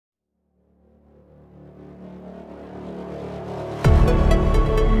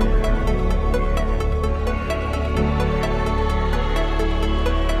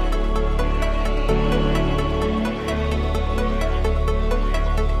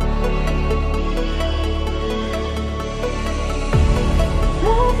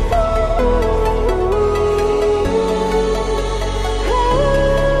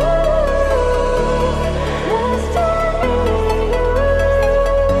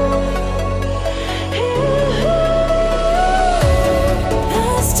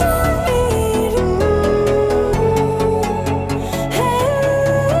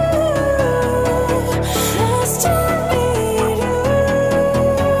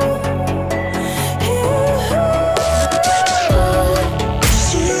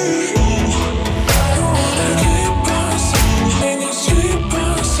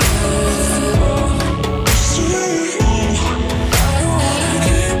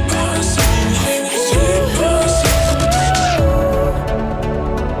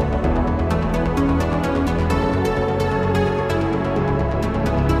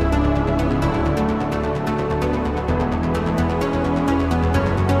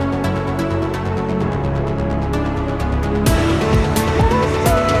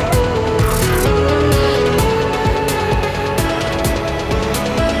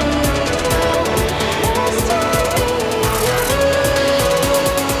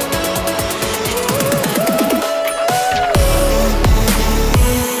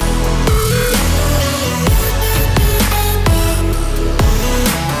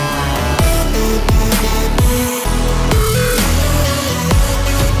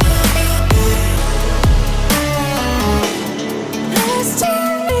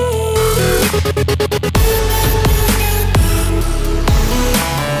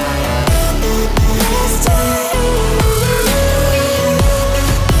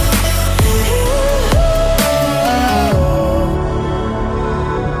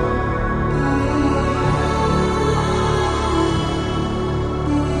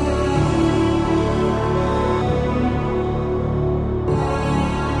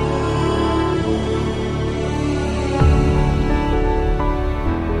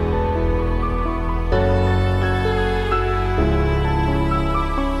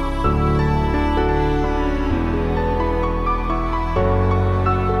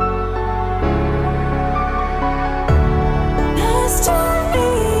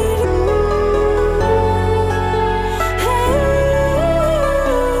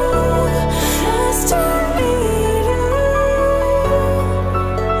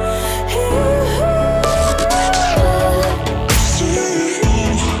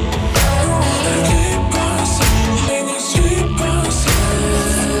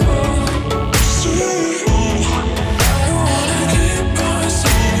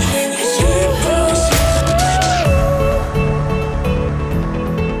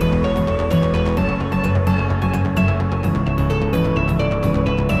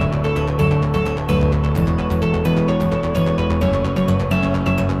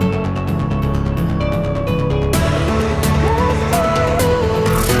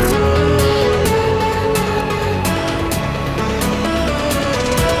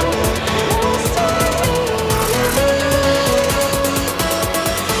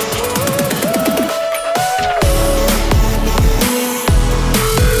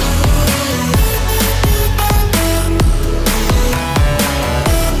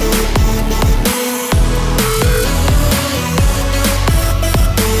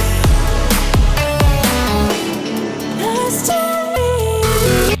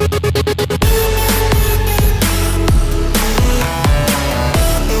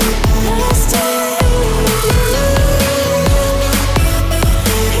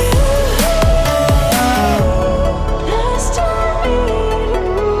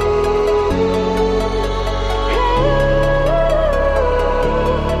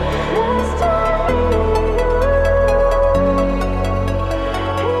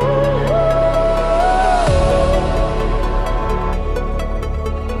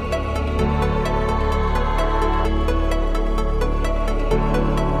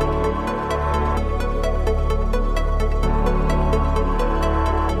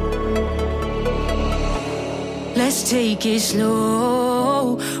Let's take it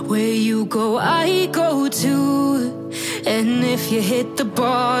slow. Where you go, I go too. And if you hit the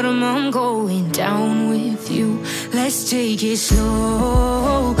bottom, I'm going down with you. Let's take it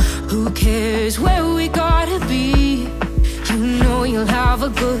slow. Who cares where we gotta be? You know you'll have a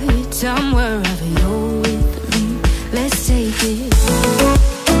good time wherever you're with me. Let's take it slow.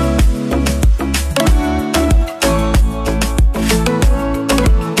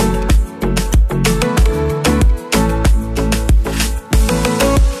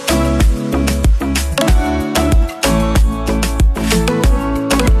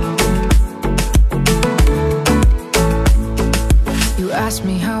 Ask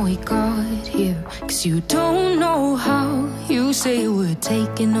me how we got here, 'cause you don't know how. You say we're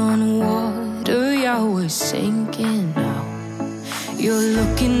taking on water, yeah, we're sinking now. You're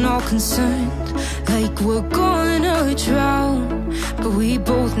looking all concerned, like we're gonna drown. But we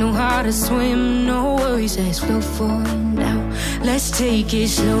both know how to swim, no worries, let's float for now. Let's take it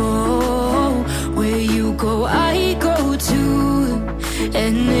slow. Where you go, I go too.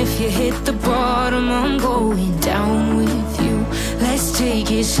 And if you hit the bottom, I'm going down with you. Let's take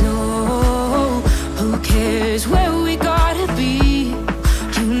it slow. Who cares where we gotta be?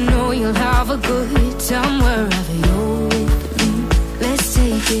 You know you'll have a good time wherever you're with me. Let's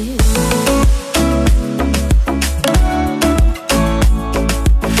take it slow.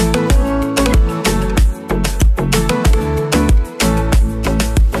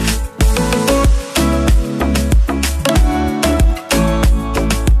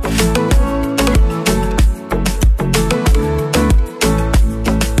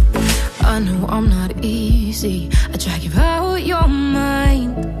 I drag you out your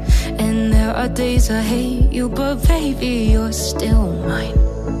mind, and there are days I hate you, but baby, you're still mine.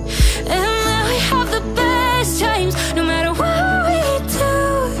 And now we have the best times, no matter what we do.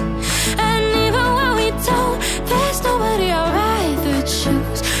 And even when we don't, there's nobody I'd rather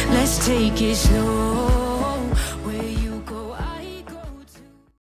choose. Let's take it slow.